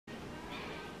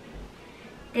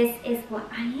this is what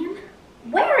I am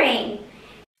wearing.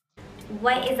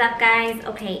 What is up, guys?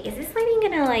 Okay, is this lighting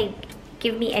gonna like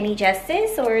give me any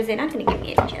justice, or is it not gonna give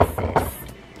me any justice?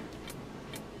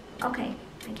 Okay,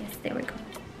 I guess there we go.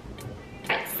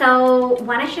 Alright, so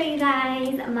want to show you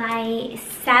guys my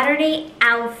Saturday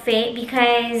outfit,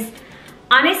 because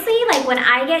honestly, like when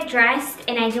I get dressed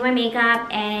and I do my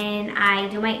makeup and I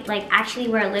do my, like, actually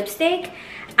wear lipstick,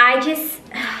 I just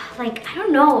like, I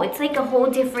don't know, it's like a whole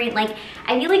different, like,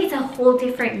 I feel like it's a whole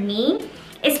different me,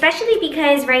 especially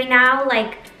because right now,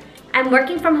 like, I'm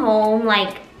working from home.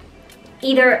 Like,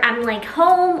 either I'm like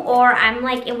home or I'm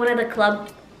like in one of the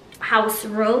clubhouse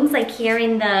rooms, like here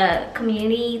in the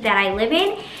community that I live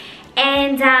in.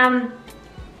 And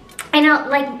I know,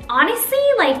 like, honestly,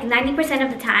 like 90%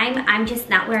 of the time I'm just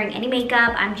not wearing any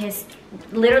makeup. I'm just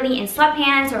literally in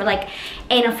sweatpants or like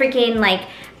in a freaking like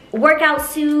workout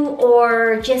suit,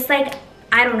 or just like,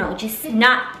 I don't know, just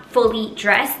not fully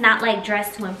dressed, not like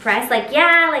dressed to impress. Like,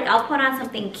 yeah, like I'll put on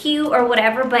something cute or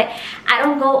whatever, but I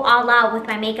don't go all out with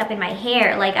my makeup and my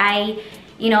hair. Like,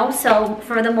 you know, so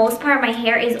for the most part my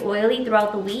hair is oily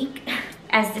throughout the week.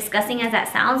 As disgusting as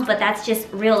that sounds, but that's just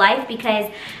real life because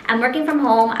I'm working from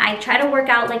home. I try to work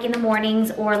out like in the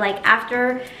mornings or like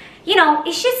after, you know,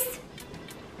 it's just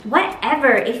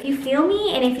whatever. If you feel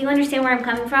me and if you understand where I'm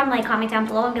coming from, like comment down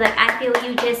below and be like, I feel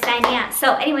you, Jessenia.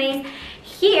 So anyways,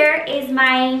 here is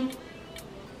my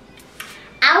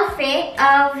outfit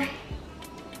of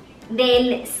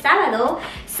del sábado.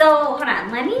 So hold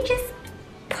on, let me just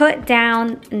put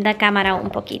down the cámara un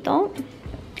poquito.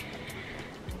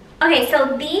 Okay,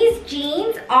 so these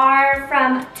jeans are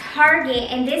from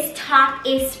Target, and this top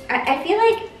is, I feel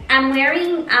like I'm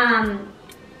wearing,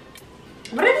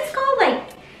 what are these called? Like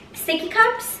sticky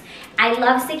cups. I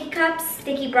love sticky cups,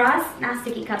 sticky bras, not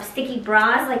sticky cups, sticky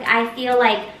bras. Like, I feel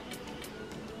like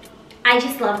I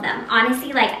just love them.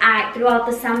 Honestly, like throughout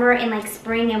the summer and like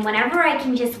spring, and whenever I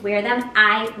can just wear them,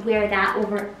 I wear that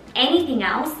over anything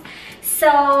else.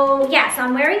 So yeah, so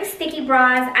I'm wearing sticky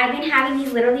bras. I've been having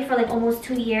these literally for like almost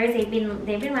 2 years. They've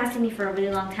been lasting me for a really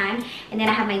long time. And then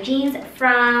I have my jeans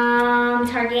from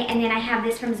Target, and then I have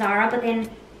this from Zara. But then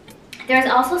there's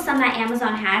also some that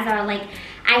Amazon has that are like,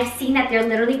 I've seen that they're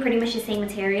literally pretty much the same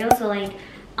material. So like,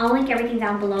 I'll link everything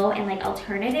down below and like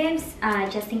alternatives,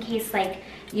 just in case like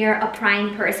you're a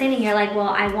Prime person and you're like, well,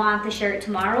 I want the shirt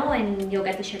tomorrow, and you'll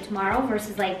get the shirt tomorrow,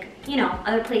 versus like, you know,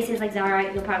 other places like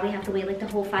Zara, you'll probably have to wait like the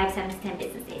whole 5, 7 to 10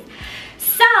 business days.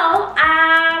 So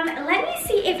let me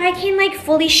see if I can like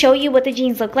fully show you what the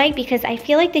jeans look like, because I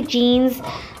feel like the jeans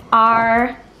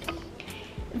are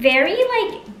very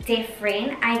like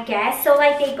different, I guess. So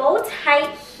like they go tight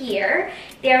here.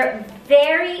 They're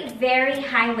very, very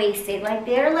high-waisted. Like,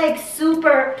 they're like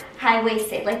super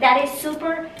high-waisted. Like, that is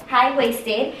super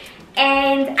high-waisted.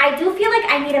 And I do feel like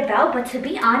I need a belt, but to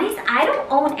be honest, I don't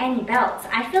own any belts.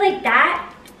 I feel like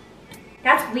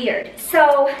that's weird.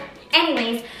 So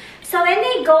anyways, so then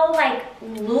they go like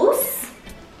loose.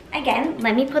 Again,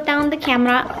 let me put down the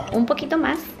camera un poquito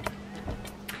más.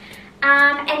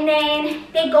 And then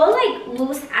they go like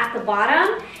loose at the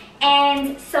bottom.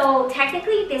 And so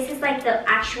technically this is like the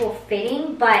actual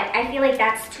fitting, but I feel like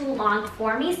that's too long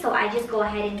for me, so I just go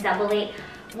ahead and double it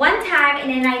one time, and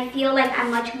then I feel like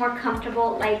I'm much more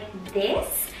comfortable like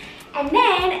this. And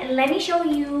then let me show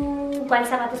you cuáles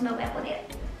zapatos me voy a poner.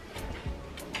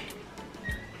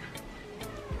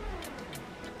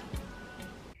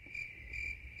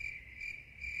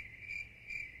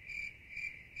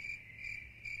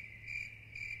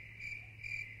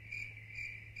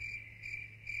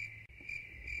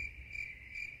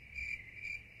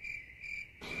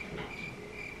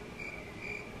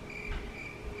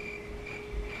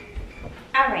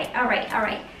 All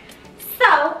right.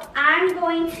 So I'm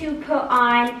going to put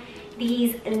on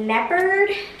these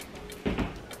leopard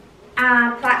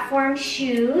platform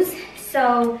shoes.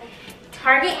 So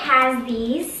Target has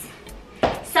these.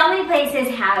 So many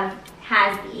places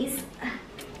has these.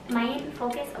 Am I in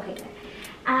focus? Okay, good.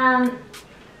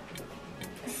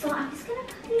 So I'm just gonna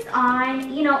put these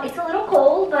on. You know, it's a little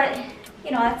cold, but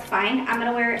you know, that's fine. I'm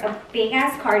gonna wear a big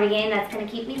ass cardigan that's gonna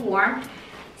keep me warm.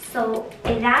 So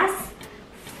that's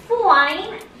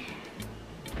fine.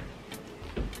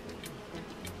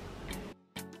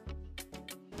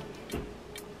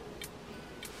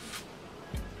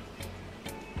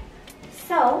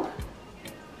 So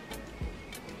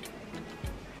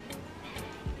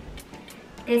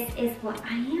this is what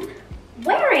I am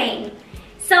wearing.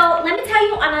 So let me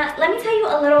tell you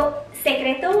a little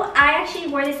secreto. I actually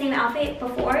wore the same outfit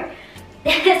before.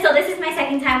 So this is my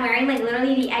second time wearing like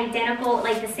literally the identical,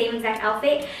 like the same exact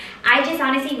outfit. I just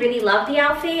honestly really love the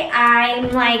outfit.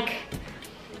 I'm like,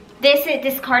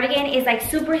 this cardigan is like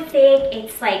super thick.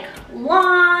 It's like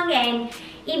long, and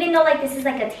even though like this is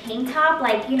like a tank top,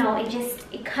 like, you know,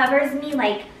 it covers me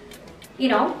like, you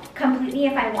know, completely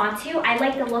if I want to. I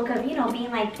like the look of, you know,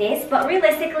 being like this, but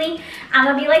realistically, I'm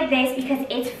gonna be like this because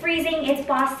it's freezing, it's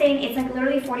Boston, it's like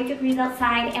literally 40 degrees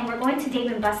outside, and we're going to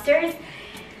Dave & Buster's.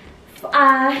 So,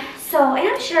 and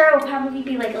I'm sure it will probably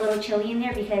be like a little chilly in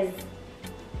there because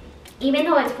even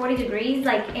though it's 40 degrees,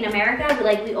 like in America,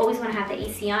 we always want to have the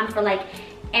AC on for like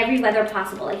every weather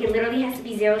possible. Like it literally has to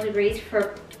be 0 degrees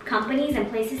for companies and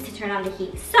places to turn on the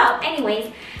heat. So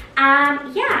anyways,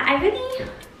 yeah,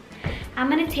 I'm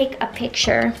gonna take a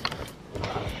picture.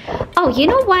 Oh, you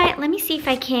know what? Let me see if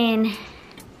I can,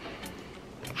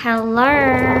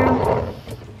 hello.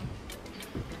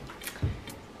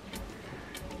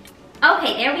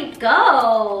 Okay, there we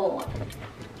go.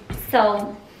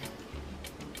 So,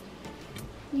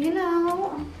 you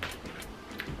know,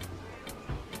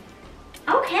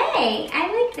 okay,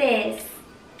 I like this.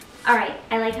 All right,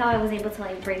 I like how I was able to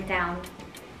like break down.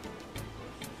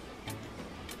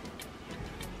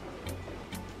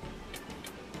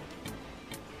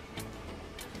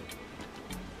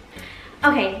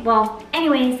 Okay, well,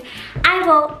 anyways, I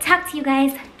will talk to you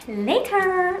guys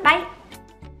later. Bye.